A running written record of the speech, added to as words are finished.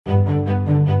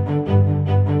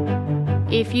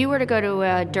If you were to go to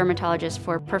a dermatologist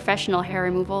for professional hair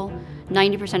removal,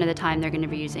 90% of the time they're going to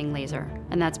be using laser.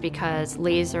 And that's because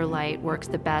laser light works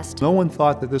the best. No one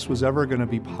thought that this was ever going to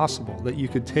be possible, that you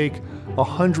could take a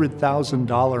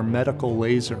 $100,000 medical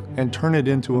laser and turn it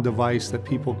into a device that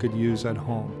people could use at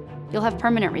home. You'll have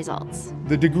permanent results.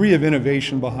 The degree of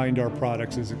innovation behind our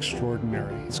products is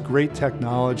extraordinary. It's great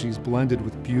technologies blended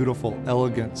with beautiful,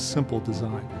 elegant, simple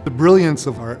design. The brilliance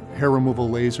of our hair removal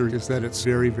laser is that it's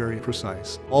very, very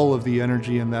precise. All of the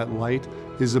energy in that light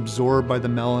is absorbed by the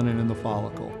melanin in the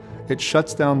follicle. It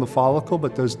shuts down the follicle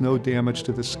but does no damage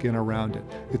to the skin around it.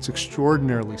 It's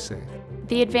extraordinarily safe.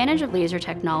 The advantage of laser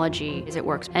technology is it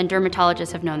works, and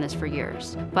dermatologists have known this for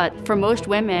years. But for most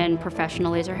women,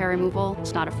 professional laser hair removal,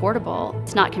 it's not affordable,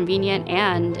 it's not convenient,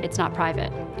 and it's not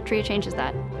private. Tria changes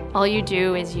that. All you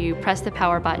do is you press the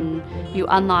power button, you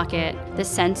unlock it, the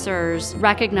sensors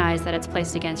recognize that it's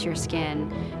placed against your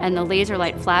skin, and the laser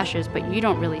light flashes, but you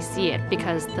don't really see it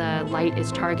because the light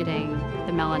is targeting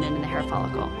the melanin in the hair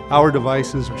follicle. Our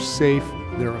devices are safe,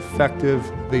 they're effective,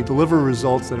 they deliver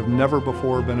results that have never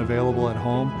before been available at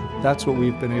home. That's what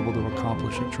we've been able to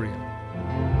accomplish at Tria.